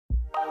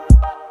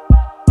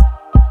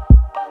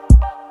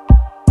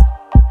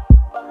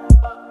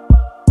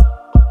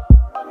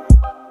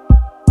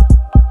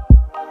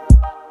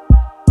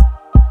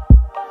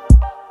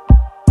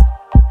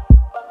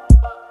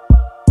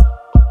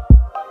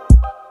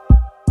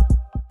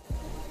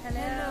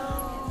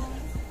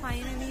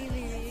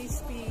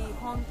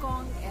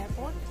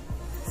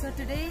So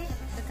today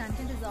the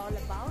content is all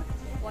about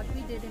what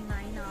we did in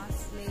 9 hours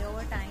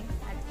layover time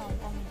at Hong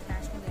Kong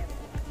International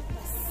Airport.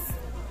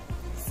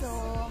 So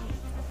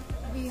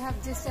we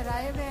have just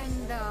arrived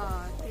and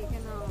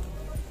taken a,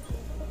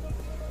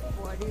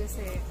 what do you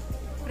say,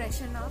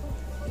 freshen up.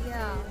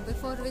 Yeah,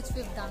 before which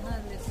we've done a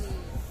little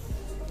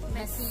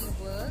messy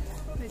work.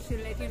 Which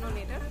we'll let you know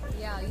later.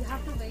 Yeah, you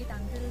have to wait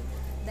until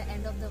the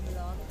end of the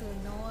vlog to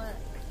know a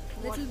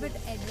little bit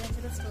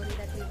adventurous story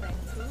that we went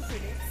through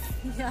today.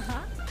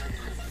 Yeah.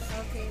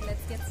 Okay,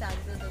 let's get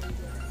started with the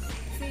video.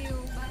 See you.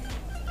 Bye.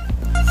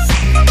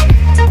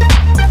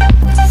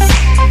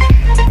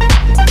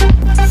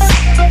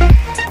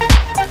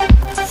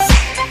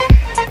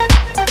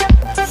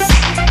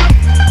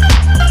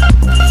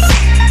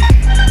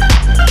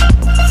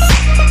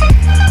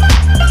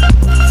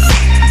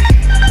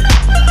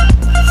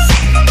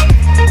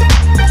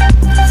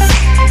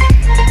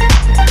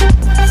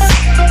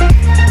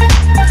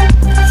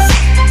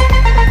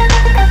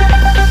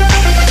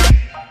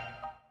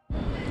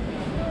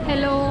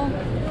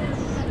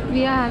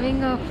 We are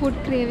having a food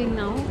craving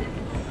now.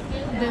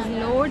 There's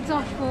loads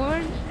of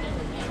food.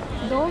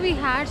 Though we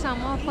had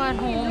some of our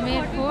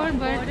homemade food,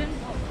 but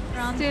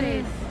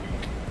still.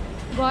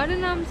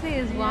 Gordon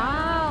Ramsay's.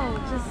 Wow!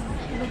 Just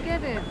look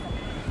at it.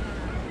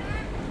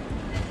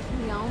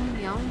 Yum,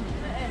 yum.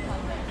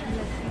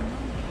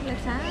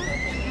 Let's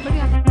have. But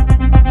yeah.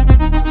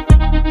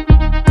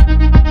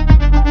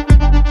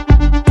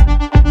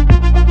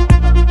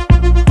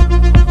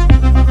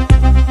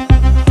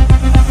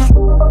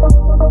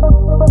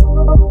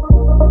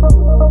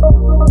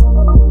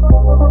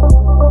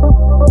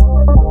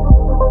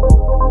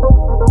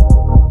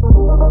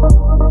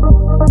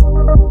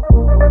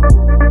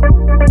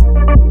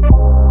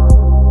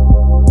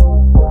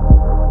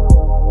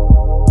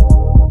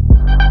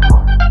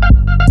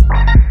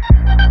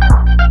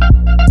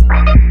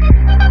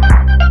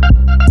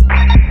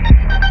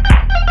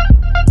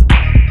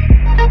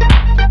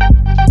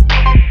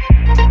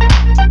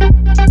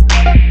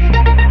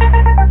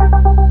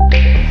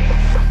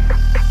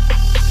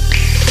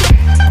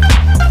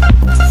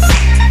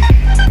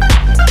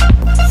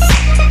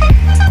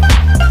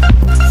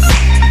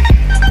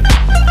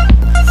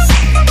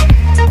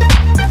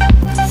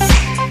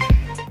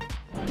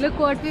 Look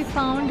what we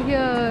found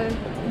here,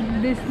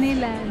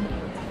 Disneyland.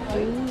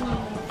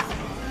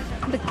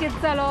 Ooh. The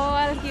kids are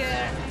all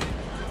here.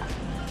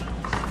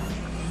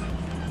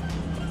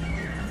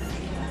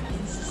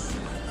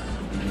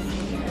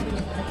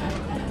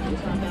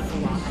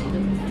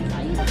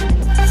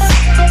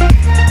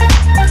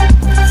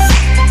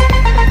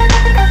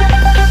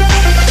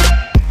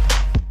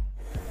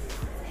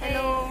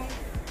 Hello.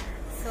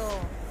 So,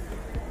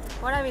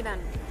 what have we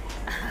done?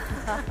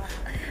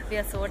 We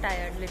are so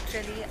tired.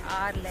 Literally,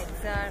 our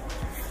legs are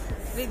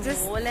swollen. We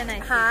just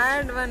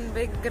had one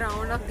big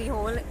round of the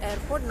whole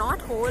airport.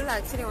 Not whole,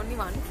 actually only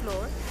one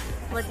floor.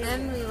 But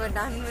then we were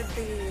done with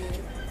the.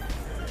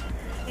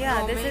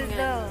 Yeah, this is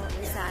the.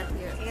 We sat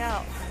here.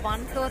 Yeah,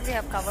 one floor we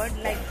have covered.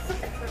 Like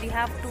we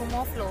have 2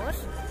 more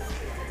floors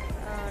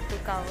to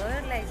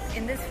cover. Like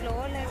in this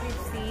floor, like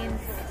we've seen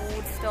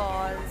food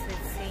stalls.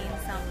 We've seen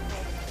some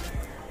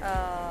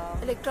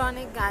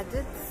electronic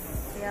gadgets.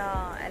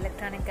 Yeah,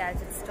 electronic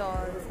gadget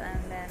stalls,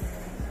 and then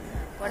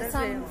what is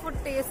some food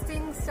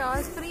tasting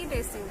stalls, free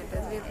tasting it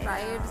is. We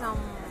tried some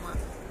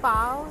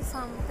pav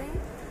something.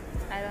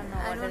 I don't know.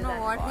 I don't know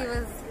what he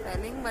was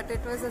telling, but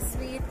it was a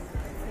sweet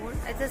food.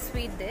 It's a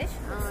sweet dish.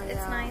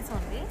 It's nice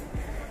only.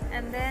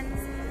 And then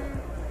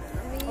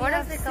what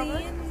have we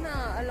seen?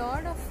 A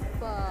lot of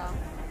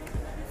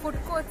food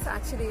courts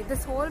actually.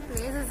 This whole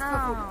place is for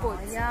food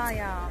courts.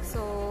 Yeah.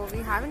 So we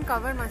haven't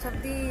covered much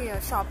of the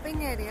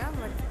shopping area,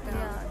 but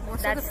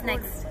most of the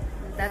food.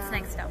 That's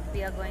next up.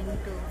 We are going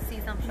to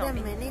see some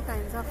shopping. There are many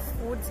kinds of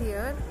foods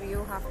here.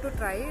 You have to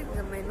try.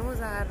 The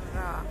menus are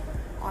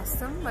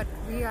awesome, but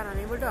we are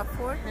unable to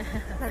afford.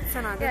 That's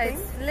another thing.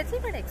 It's a little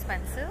bit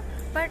expensive,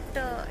 but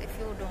if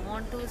you don't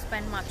want to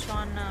spend much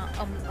on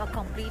a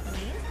complete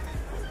meal,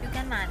 you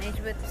can manage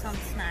with some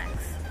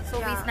snacks. So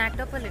we snacked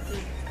up a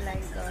little,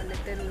 like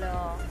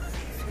little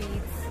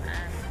sweets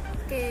and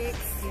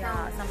cakes,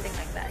 something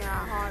like that.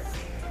 Yeah, hot.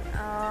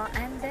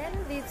 And then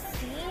we've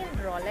seen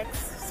Rolex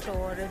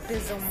store. It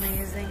is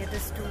amazing. It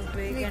is too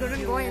big. We and couldn't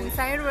huge. go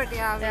inside, but we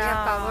have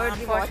covered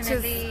the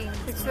watches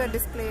which were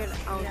displayed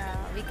out. Yeah,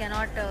 we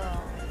cannot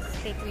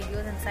take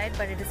videos inside,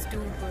 but it is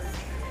too good.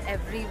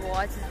 Every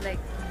watch is like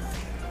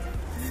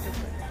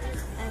stupid.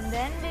 And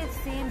then we've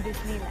seen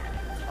Disneyland.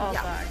 Oh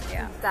God,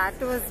 yeah. That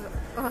was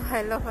a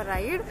hell of a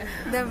ride.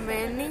 The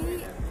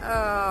many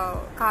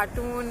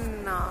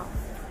cartoon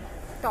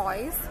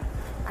toys.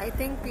 I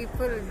think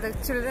the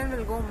children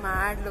will go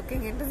mad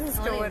looking into the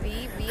store.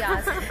 We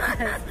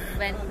ourselves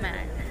went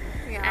mad.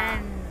 Yeah.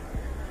 And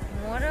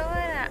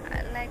moreover,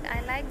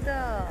 I like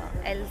the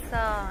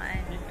Elsa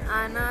and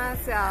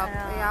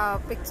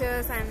Anna's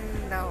pictures and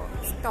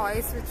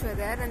toys which were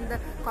there, and the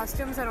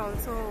costumes are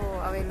also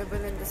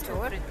available in the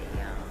store. Pretty,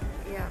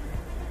 yeah.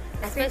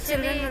 I think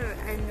children Especially,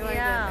 will enjoy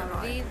yeah, that a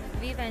lot.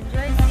 we've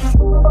enjoyed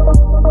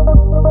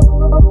seeing.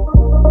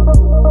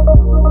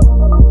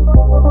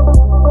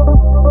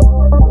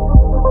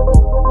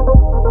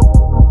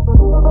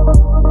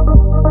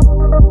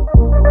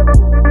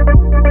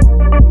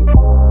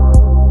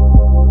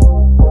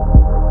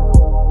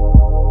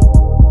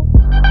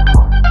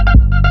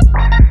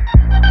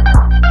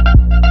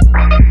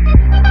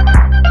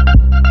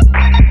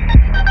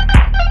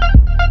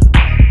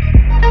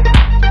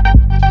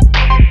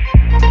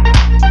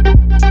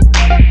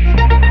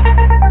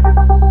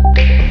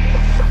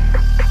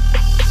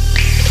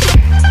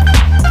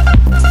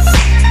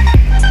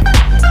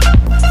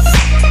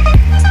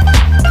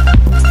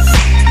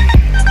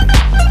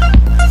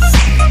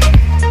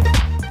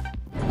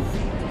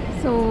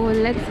 So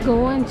let's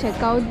go and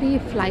check out the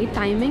flight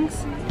timings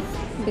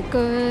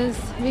because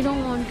we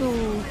don't want to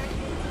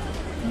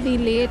be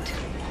late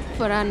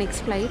for our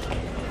next flight.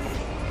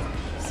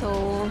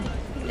 So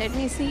let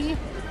me see.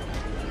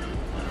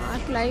 Our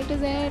flight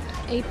is at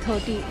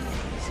 8:30.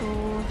 So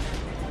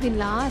the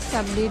last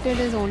updated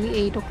is only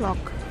 8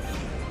 o'clock.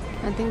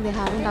 I think they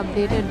haven't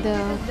updated the.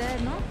 There,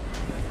 no?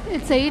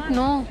 It's 8,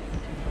 no.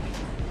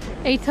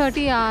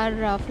 8:30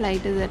 our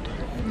flight is it.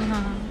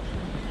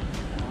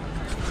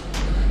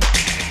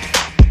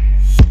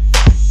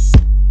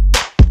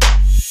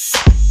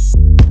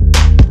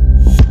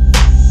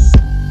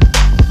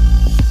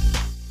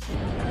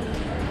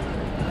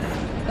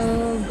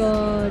 Oh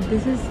god,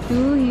 this is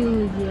too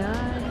huge,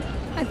 yeah.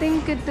 I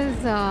think it is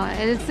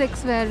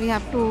L6 where we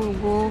have to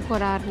go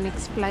for our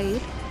next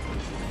flight.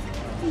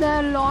 There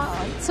are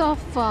lots of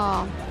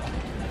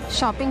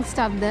shopping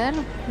stuff there.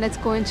 Let's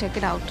go and check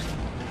it out.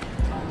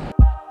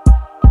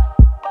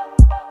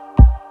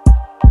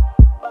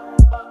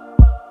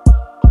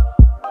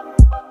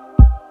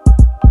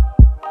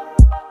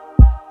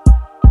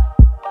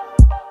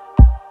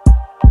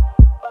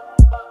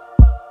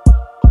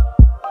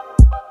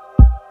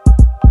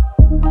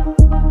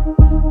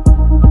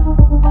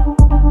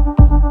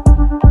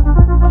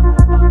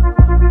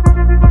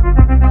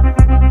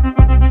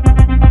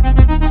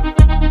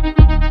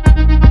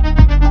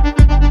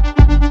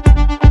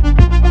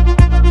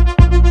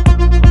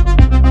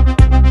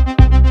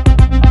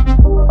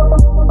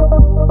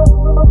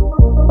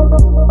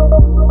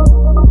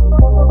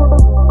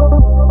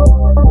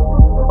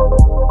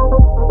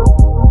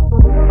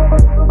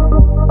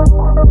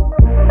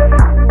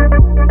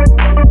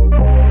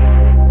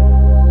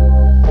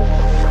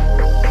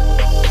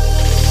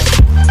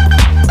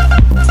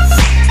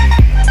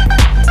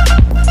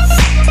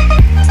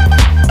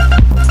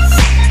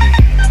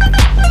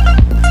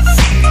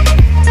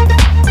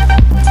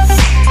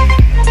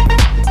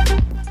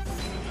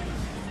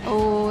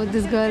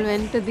 This girl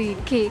went to the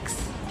cakes.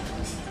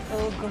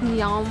 Oh god.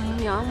 Yum,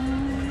 yum.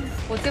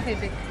 What's your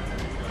favorite?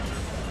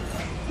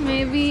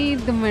 Maybe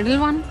the middle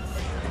one.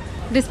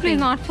 Display is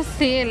not for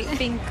sale.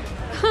 Pink.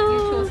 You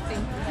chose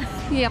pink.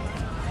 Yep,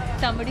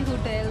 Somebody who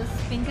tells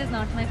pink is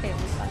not my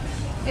favorite color.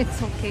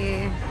 it's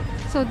okay.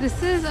 So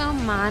this is a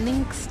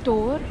Manning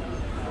store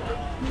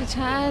which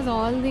has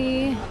all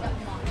the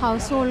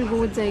household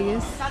goods, I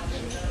guess,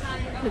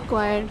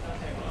 required.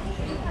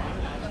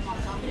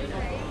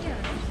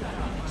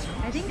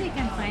 I think we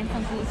can find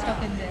some cool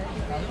stuff in there.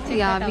 Check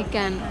Yeah, that we out.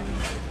 can.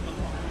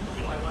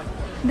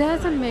 There are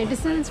some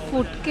medicines,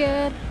 foot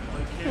care,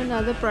 and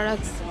other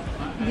products.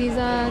 These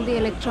are the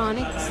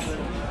electronics.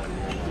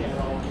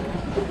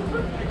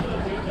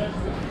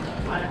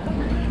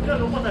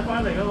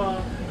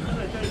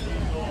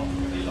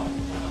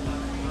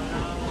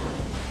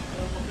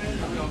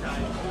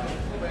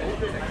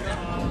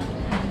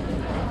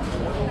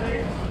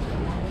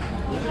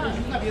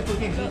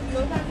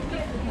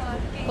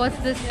 What's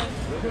this?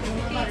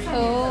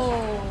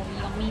 Oh,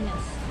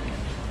 yumminess.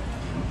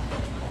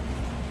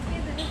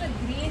 This is a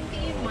green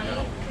tea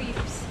mild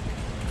crepes,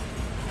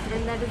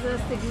 and that is a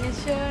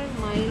signature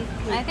mild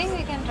crepes. I think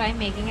we can try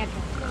making it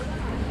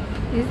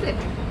Is it?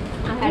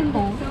 at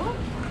home.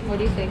 What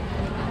do you say?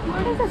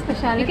 What is the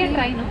specialty? We can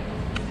try, no?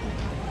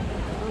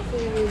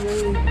 Okay, we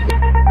will.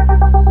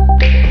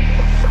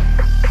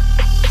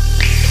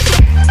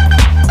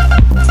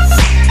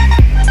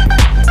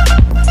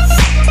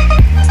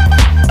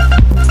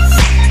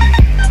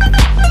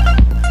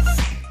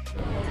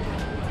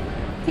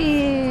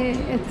 Hey,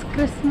 it's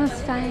Christmas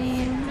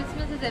time.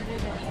 Christmas is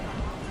everywhere.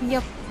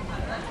 Yep.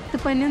 The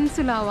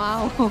Peninsula,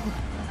 wow.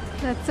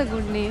 That's a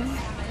good name.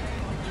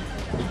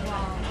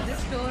 Wow, this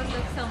store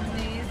looks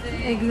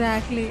amazing.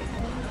 Exactly.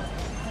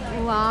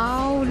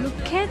 Wow,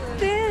 look at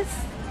this.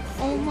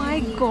 Oh my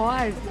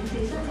god.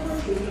 Okay,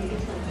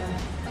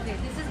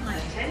 this is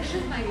mine. This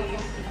is my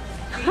favorite.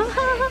 I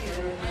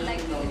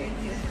like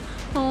this.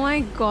 Oh my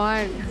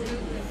god.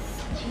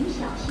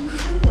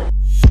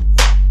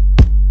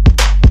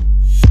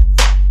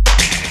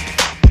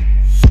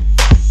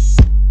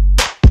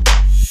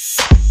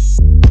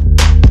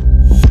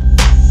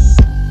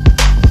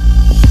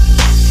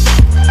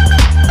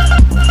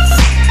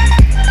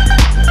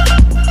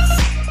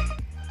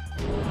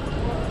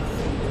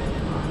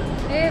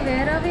 Hey,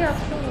 where are we up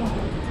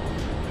to?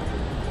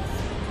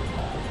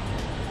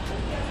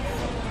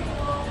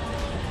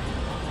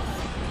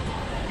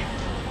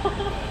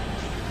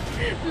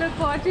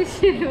 What is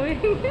she doing?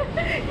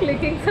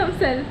 Clicking some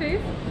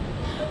selfies.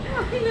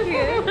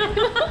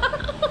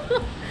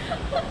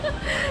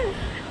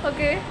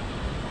 Okay.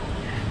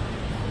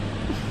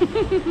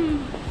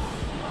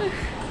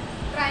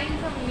 Trying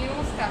some new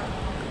stuff.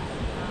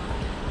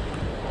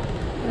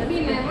 We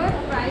never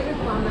try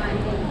with one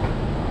angle.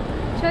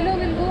 Chalo,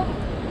 we'll go.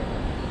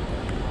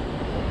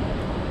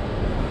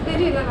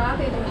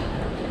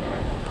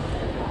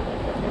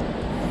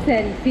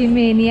 Selfie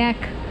maniac.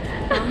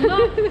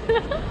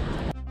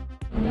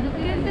 Look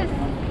at this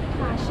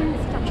fashion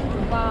stuff.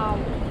 Wow.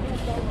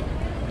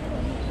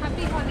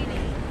 Happy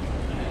holiday.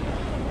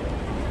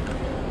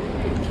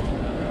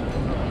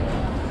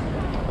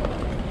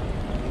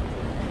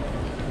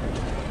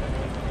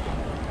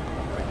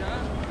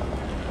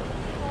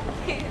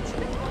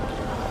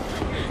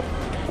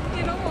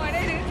 You know what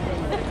it is?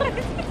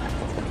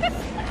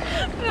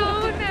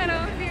 Round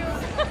around you.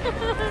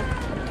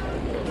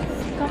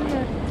 Come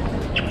here.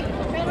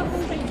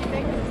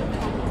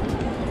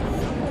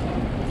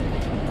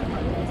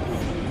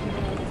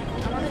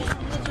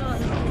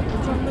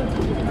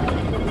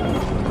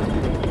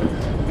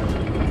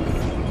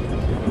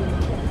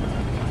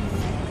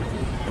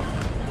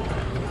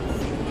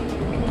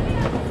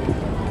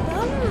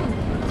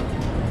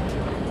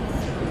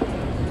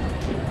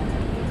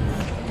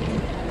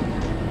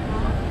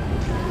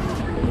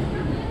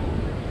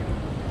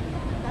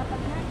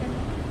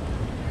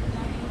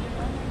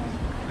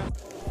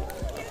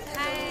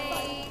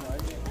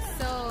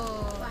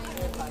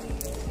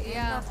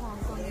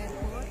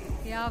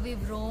 Yeah,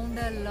 we've roamed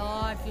a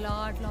lot.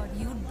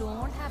 You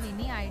don't have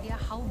any idea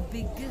how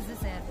big is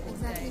this airport.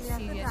 Exactly, guys,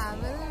 we have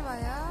to travel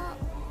via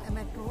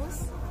metros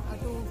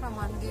from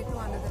one gate to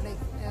another.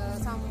 Like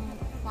some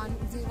 1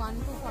 to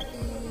 40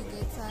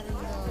 gates are in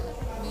the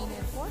main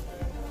airport,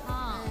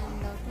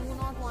 and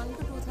 201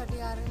 to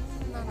 230 are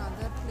in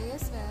another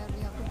place where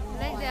we have to go.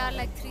 Like there are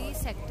like 3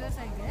 sectors,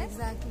 I guess.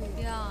 Exactly.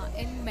 Yeah,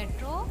 in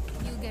metro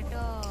you get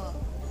a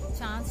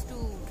chance to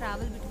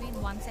travel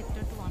between one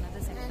sector to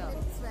another sector. And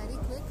it's very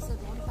quick, so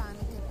don't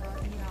panic at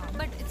all. Yeah,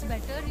 but it's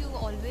better you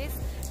always.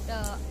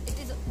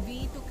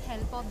 We took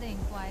help of the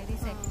inquiry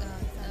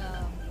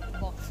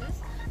boxes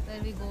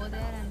where we go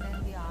there and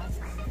then we ask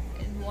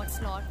in what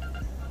slot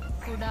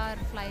could our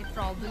flight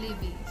probably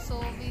be.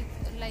 So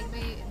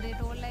they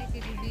told like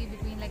it will be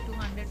between like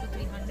 200 to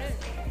 300.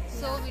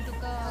 So we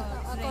took a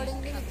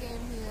accordingly we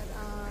came here.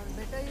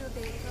 Better you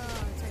take a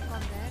check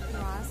on that. You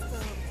ask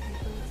the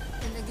people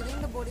when they're giving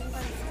the boarding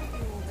permission.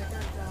 You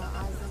better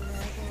ask them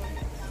where the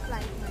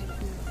flight might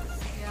be.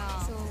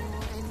 Yeah. So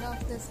end of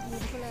this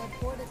beautiful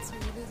airport, it's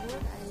really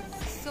good.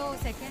 So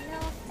second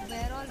half,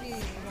 where all we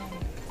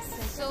roamed?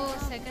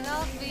 Second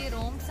half we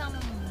roamed some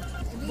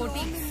boutiques. We roamed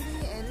in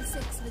the L6,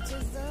 which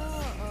is the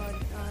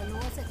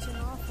lower section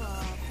of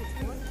food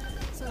court.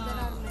 So there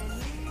are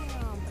many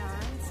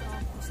brands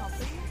of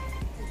shopping.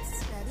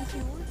 It's very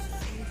huge.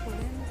 We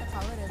couldn't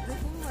cover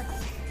everything, but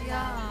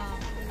yeah,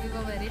 we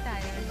were very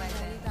tired by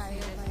then.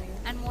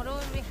 And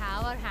moreover, we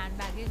have our hand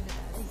baggage with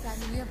us.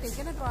 Exactly. We have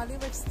taken a trolley,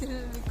 but still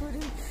we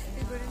couldn't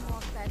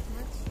walk that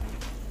much.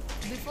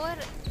 Before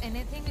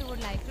anything, we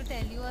would like to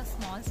tell you a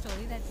small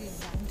story that we've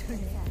done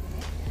today.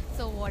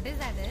 So what is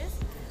that is,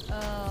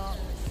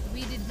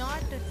 we did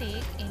not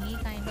take any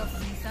kind of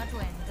visa to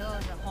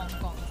enter Hong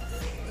Kong.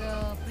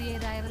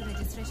 Pre-arrival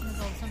registration is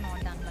also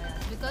not done by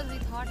us because we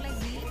thought like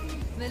we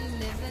will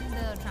live in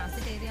the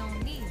transit area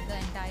only the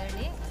entire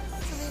day.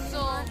 So we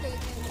will not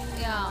take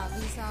any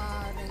visa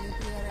or any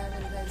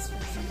pre-arrival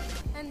registration,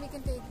 and we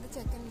can take the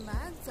check-in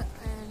bags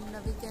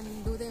and we can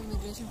do the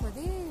immigration for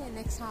the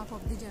next half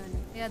of the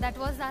journey. Yeah, that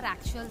was our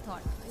actual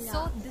thought. Yeah.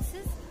 So this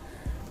is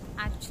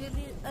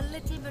actually a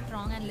little bit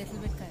wrong and little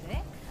bit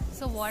correct.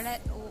 So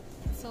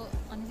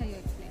Anusha, you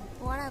explain.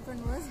 What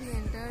happened was we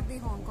entered the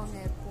Hong Kong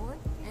airport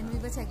and we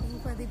were checking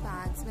for the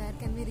bags. Where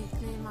can we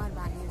reclaim our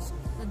baggage?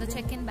 So the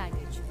check-in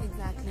baggage.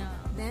 Exactly. Yeah.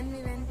 Then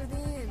we went to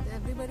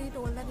everybody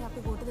told that you have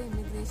to go to the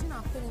immigration.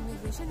 After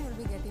immigration, you will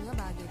be getting your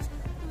baggage.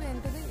 We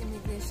went to the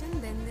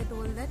immigration. Then they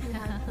told that you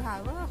have to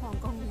have a Hong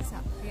Kong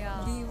visa.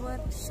 Yeah. We were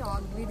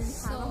shocked. We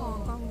didn't have a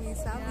Hong Kong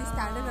visa. Yeah. We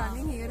started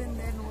running here and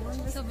there. No one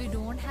was. So we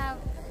don't have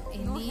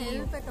any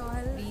help at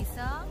all.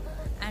 Visa.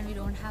 And we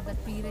don't have the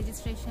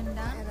pre-registration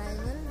done.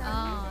 Arrival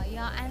done.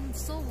 Yeah, and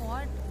so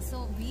what?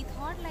 So we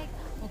thought like,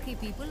 okay,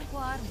 people who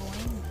are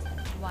going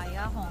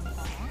via Hong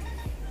Kong,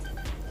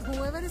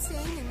 whoever is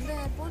staying in the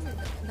airport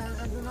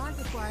do not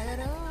require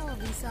a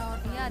visa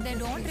or yeah, they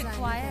don't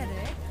require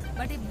it.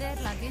 But if their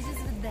luggage is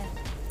with them,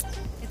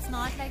 it's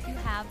not like you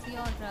have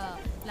your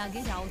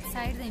luggage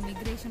outside the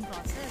immigration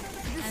process.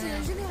 This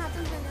usually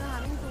happens when you're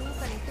having 2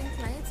 connecting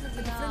flights with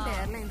different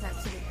airlines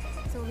actually.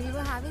 So we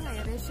were having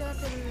AirAsia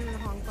till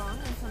Hong Kong,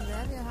 and from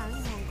there we are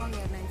having Hong Kong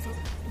Airlines. So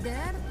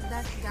there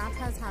that gap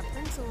has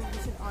happened. So we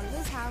should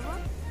always have a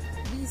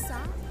visa,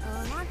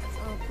 not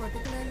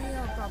particularly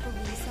a proper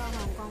visa,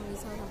 Hong Kong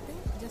visa or something,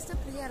 just a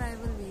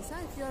pre-arrival visa.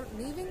 If you are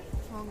leaving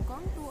Hong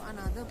Kong to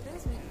another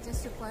place, we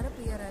just require a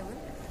pre-arrival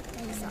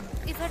visa.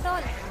 If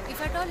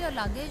at all your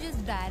luggage is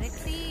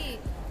directly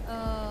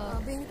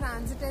being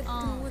transited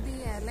through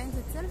the airlines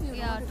itself, you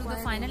yeah, don't to the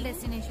require final any-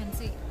 destination.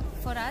 See,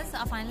 for us,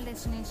 our final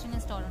destination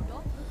is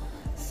Toronto.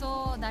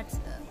 So that's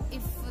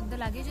if the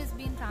luggage is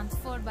being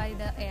transferred by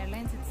the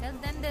airlines itself,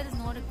 then there is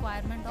no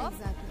requirement of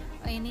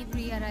Exactly. any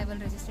pre-arrival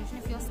registration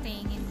if you're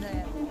staying in the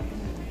airport.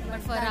 But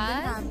for that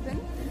didn't us,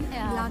 happen.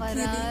 yeah,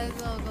 Luckily, for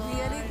us, oh God.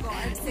 really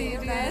God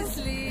saved us.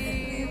 Seriously.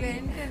 We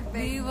went and We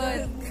begged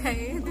were- this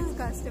guy, this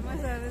customer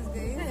service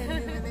guy,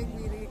 and we were like,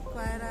 we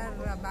require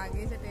our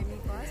baggage at any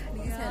cost.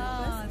 Please help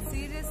us. Yeah,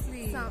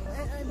 seriously.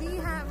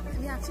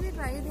 We actually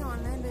tried the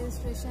online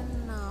registration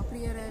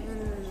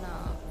pre-arrival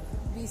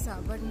visa,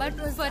 but But it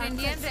was for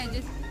Indian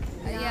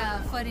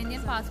unsuccessful. for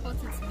Indian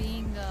passports, it's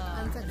being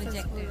Unsuccessful,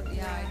 rejected.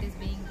 Yeah, it is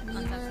being We were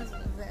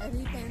unsuccessful.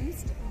 very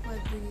tensed, but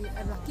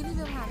luckily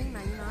we were having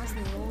 9 hours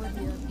layover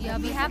here. Yeah,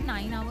 we have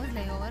 9 hours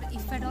layover.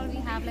 If at all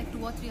we have like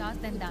 2 or 3 hours,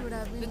 then done. would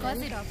have been Because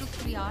very it tough. took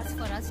 3 hours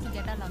for us to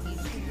get our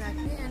luggage.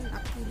 Exactly, and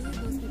luckily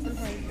those people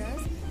helped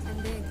us and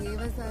they gave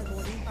us our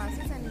boarding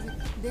passes, and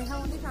they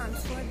have only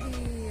transferred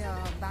the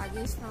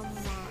baggage from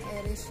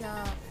AirAsia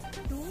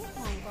to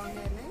Hong Kong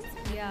Airlines.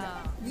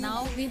 Yeah.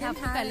 Now we have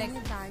didn't to collect. any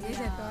baggage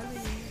Yeah. at all. We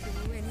didn't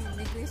do any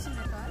immigration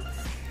at all.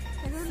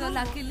 I don't So know.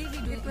 luckily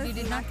It was we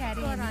did not luck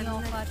carry or any of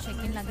our unluck.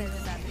 check-in luggage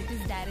with us. It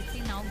is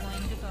directly now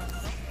going to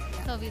Toronto.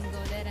 So we'll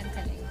go there and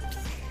collect.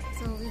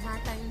 So we had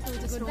time to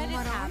just Good roam that it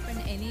around.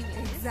 happened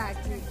anyway.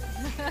 Exactly.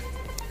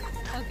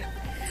 Okay.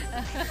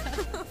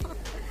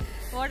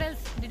 What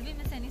else? Did we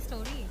miss any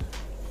story?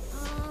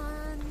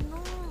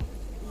 No,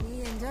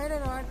 we enjoyed a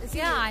lot. See,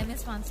 Yeah, I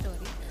missed one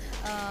story.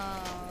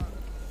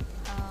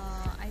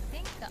 I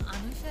think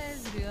Anusha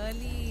is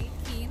really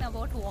keen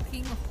about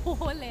walking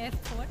whole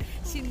airport.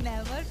 She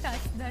never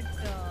touched that,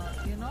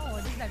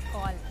 what is that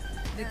called?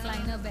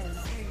 Recliner bell.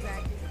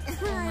 Exactly.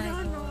 Oh I my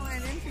don't God. know. I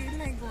didn't feel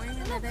like going in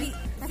No, that. I see,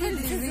 felt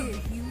this is a dizzy.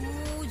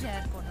 huge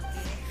airport,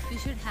 okay? We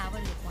should have a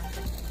look one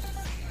time.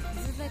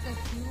 This is like a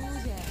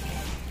huge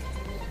airport.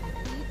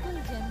 People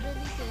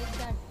generally take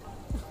that,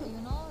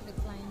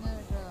 recliner,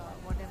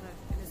 whatever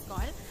it is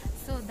called,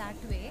 so that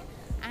way.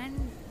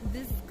 And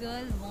this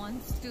girl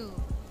wants to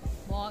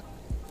walk,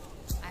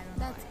 I don't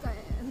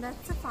know.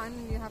 That's a fun.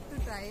 You have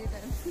to try it.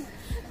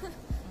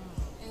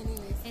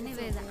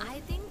 Anyways, it's okay. I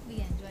think we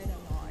enjoyed a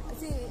lot.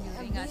 See,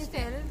 during our we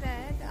stay. felt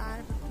that our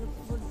trip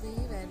would be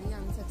very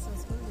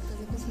unsuccessful because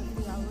it was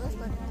 50 hours,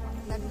 but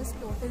that was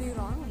totally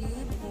wrong. We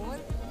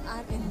both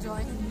are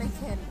enjoying like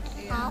hell.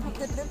 Yeah. Half of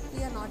the trip,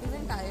 we are not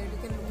even tired. You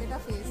can look at our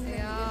faces and you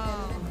can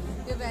tell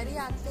that we are very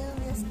active.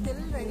 We are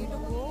still ready to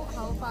go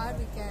how far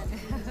we can.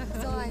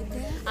 So I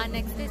think Our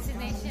next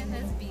destination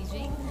is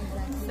Beijing.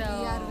 we So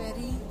are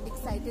very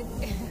excited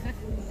to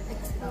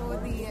explore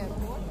the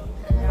airport.